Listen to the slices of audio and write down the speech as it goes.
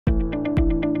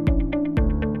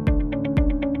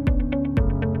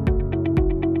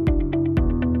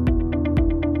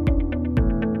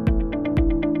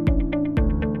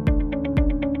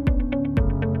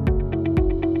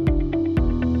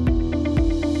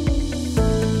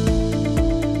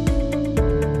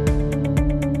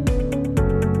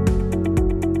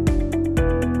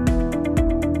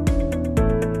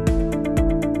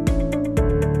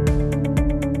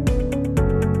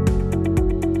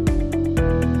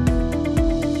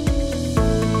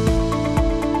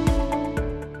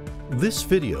This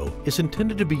video is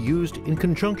intended to be used in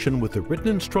conjunction with the written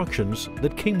instructions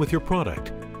that came with your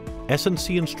product.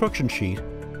 S&C Instruction Sheet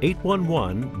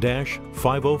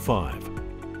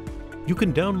 811-505. You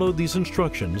can download these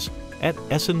instructions at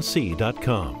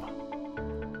snc.com.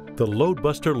 The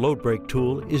Loadbuster Loadbreak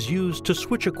tool is used to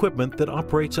switch equipment that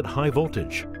operates at high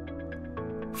voltage.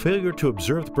 Failure to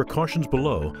observe the precautions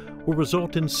below will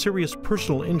result in serious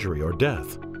personal injury or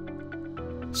death.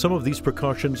 Some of these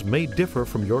precautions may differ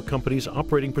from your company's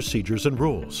operating procedures and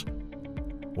rules.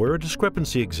 Where a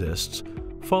discrepancy exists,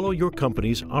 follow your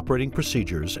company's operating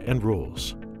procedures and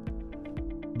rules.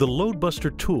 The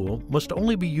Loadbuster tool must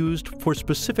only be used for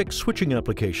specific switching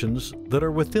applications that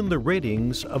are within the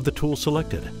ratings of the tool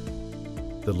selected.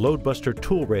 The Loadbuster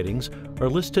tool ratings are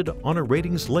listed on a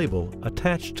ratings label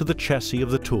attached to the chassis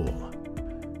of the tool.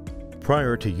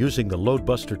 Prior to using the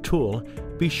Loadbuster tool,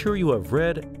 be sure you have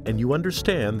read and you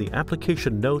understand the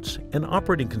application notes and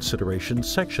operating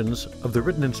considerations sections of the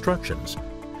written instructions,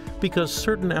 because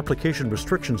certain application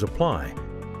restrictions apply,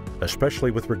 especially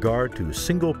with regard to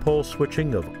single-pole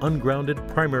switching of ungrounded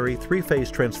primary three-phase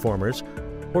transformers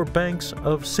or banks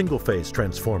of single-phase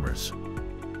transformers.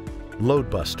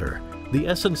 Loadbuster, the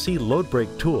S&C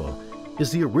Loadbreak tool, is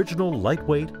the original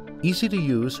lightweight,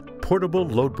 easy-to-use, portable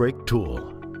loadbreak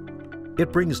tool.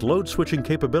 It brings load switching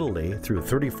capability through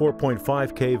 34.5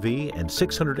 kV and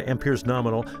 600 amperes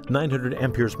nominal, 900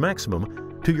 amperes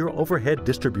maximum to your overhead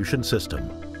distribution system.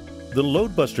 The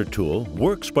Loadbuster tool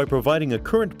works by providing a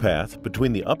current path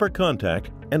between the upper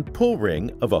contact and pull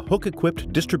ring of a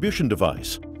hook-equipped distribution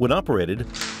device. When operated,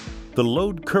 the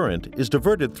load current is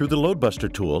diverted through the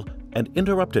Loadbuster tool and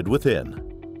interrupted within.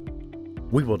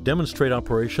 We will demonstrate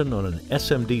operation on an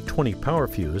SMD20 power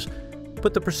fuse,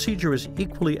 but the procedure is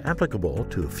equally applicable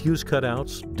to fuse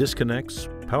cutouts, disconnects,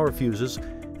 power fuses,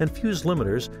 and fuse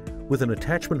limiters with an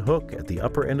attachment hook at the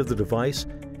upper end of the device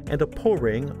and a pull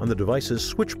ring on the device's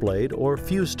switchblade or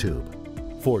fuse tube.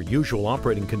 For usual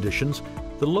operating conditions,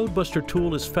 the Loadbuster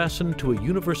tool is fastened to a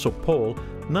universal pole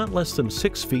not less than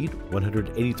 6 feet,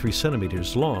 183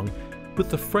 centimeters long, with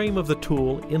the frame of the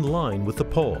tool in line with the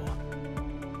pole.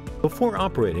 Before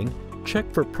operating, check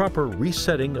for proper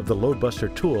resetting of the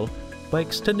Loadbuster tool by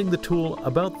extending the tool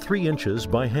about 3 inches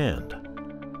by hand.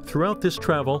 Throughout this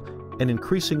travel, an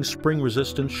increasing spring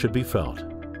resistance should be felt.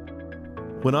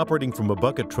 When operating from a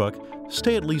bucket truck,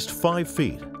 stay at least 5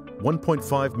 feet,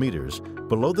 1.5 meters,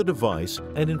 below the device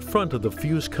and in front of the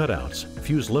fuse cutouts,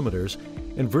 fuse limiters,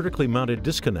 and vertically mounted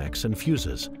disconnects and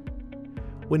fuses.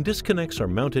 When disconnects are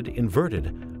mounted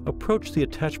inverted, approach the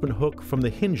attachment hook from the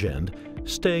hinge end,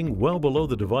 staying well below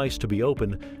the device to be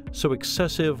open so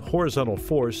excessive horizontal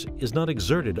force is not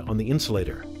exerted on the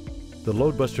insulator. The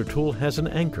Loadbuster tool has an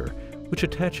anchor, which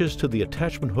attaches to the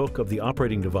attachment hook of the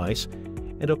operating device,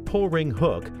 and a pull ring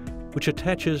hook, which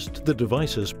attaches to the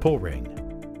device's pull ring.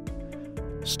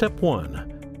 Step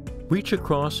 1. Reach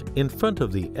across in front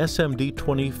of the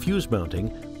SMD20 fuse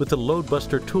mounting with the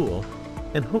Loadbuster tool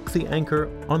and hook the anchor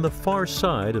on the far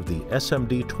side of the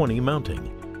SMD20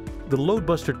 mounting. The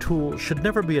Loadbuster tool should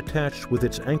never be attached with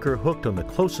its anchor hooked on the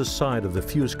closest side of the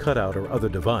fuse cutout or other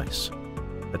device.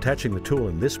 Attaching the tool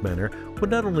in this manner would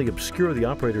not only obscure the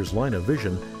operator's line of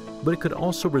vision, but it could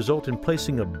also result in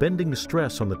placing a bending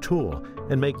stress on the tool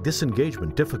and make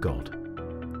disengagement difficult.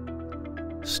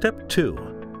 Step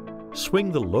 2. Swing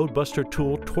the Loadbuster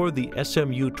tool toward the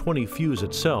SMU20 fuse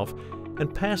itself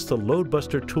and pass the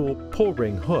Loadbuster tool pull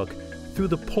ring hook through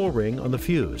the pull ring on the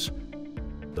fuse.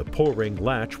 The pull ring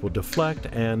latch will deflect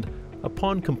and,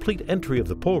 upon complete entry of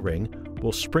the pull ring,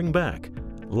 will spring back,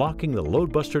 locking the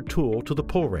Loadbuster tool to the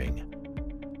pull ring.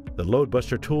 The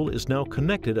Loadbuster tool is now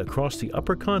connected across the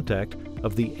upper contact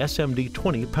of the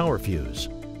SMD20 power fuse.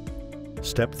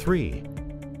 Step 3.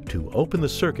 To open the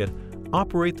circuit,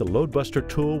 operate the Loadbuster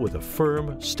tool with a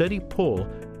firm, steady pull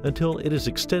until it is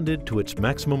extended to its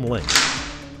maximum length.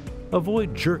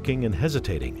 Avoid jerking and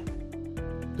hesitating.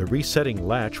 The resetting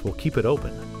latch will keep it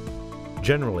open.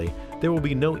 Generally, there will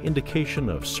be no indication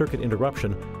of circuit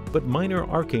interruption, but minor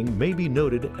arcing may be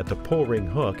noted at the pull ring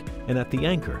hook and at the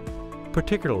anchor,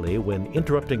 particularly when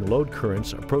interrupting load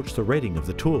currents approach the rating of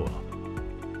the tool.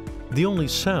 The only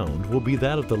sound will be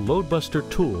that of the Loadbuster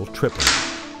tool tripping.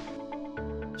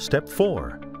 Step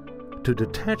 4. To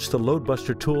detach the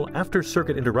Loadbuster tool after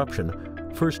circuit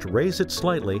interruption, first raise it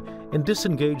slightly and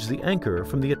disengage the anchor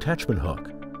from the attachment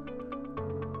hook.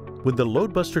 When the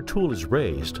Loadbuster tool is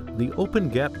raised, the open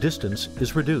gap distance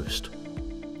is reduced.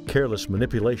 Careless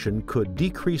manipulation could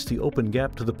decrease the open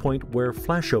gap to the point where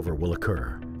flashover will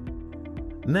occur.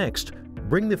 Next,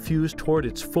 bring the fuse toward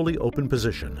its fully open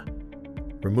position.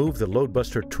 Remove the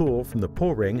Loadbuster tool from the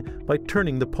pull ring by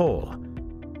turning the pole.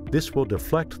 This will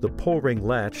deflect the pull ring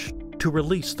latch to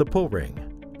release the pull ring.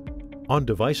 On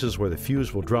devices where the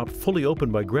fuse will drop fully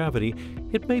open by gravity,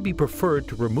 it may be preferred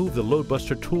to remove the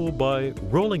Loadbuster tool by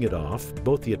rolling it off,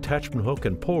 both the attachment hook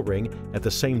and pull ring, at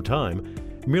the same time,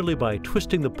 merely by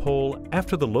twisting the pole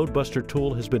after the Loadbuster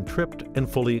tool has been tripped and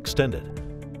fully extended.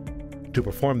 To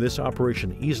perform this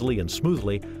operation easily and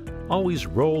smoothly, always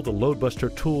roll the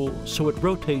Loadbuster tool so it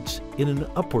rotates in an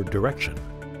upward direction.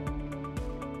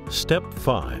 Step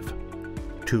 5.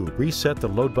 To reset the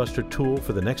Loadbuster tool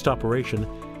for the next operation,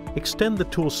 extend the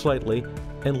tool slightly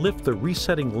and lift the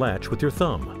resetting latch with your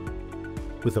thumb.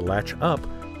 With the latch up,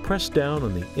 press down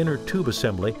on the inner tube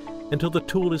assembly until the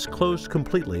tool is closed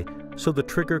completely so the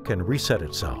trigger can reset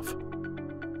itself.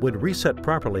 When reset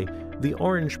properly, the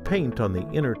orange paint on the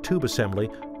inner tube assembly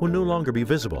will no longer be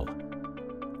visible.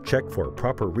 Check for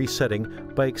proper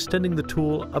resetting by extending the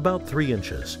tool about 3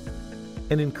 inches.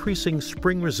 An increasing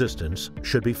spring resistance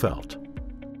should be felt.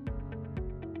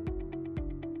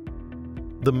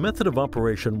 The method of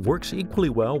operation works equally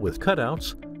well with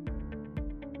cutouts,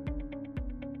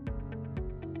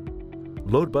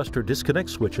 Loadbuster disconnect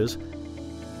switches,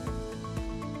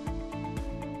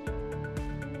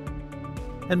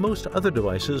 and most other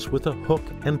devices with a hook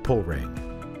and pull ring.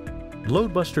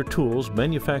 Loadbuster tools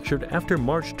manufactured after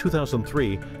March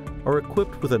 2003 are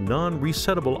equipped with a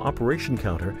non-resettable operation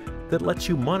counter that lets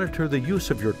you monitor the use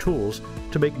of your tools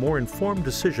to make more informed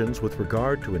decisions with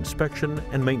regard to inspection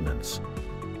and maintenance.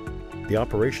 The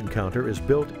operation counter is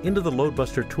built into the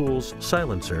Loadbuster tool's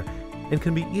silencer and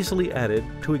can be easily added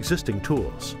to existing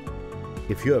tools.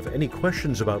 If you have any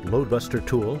questions about Loadbuster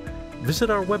tool, visit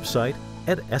our website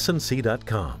at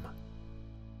snc.com.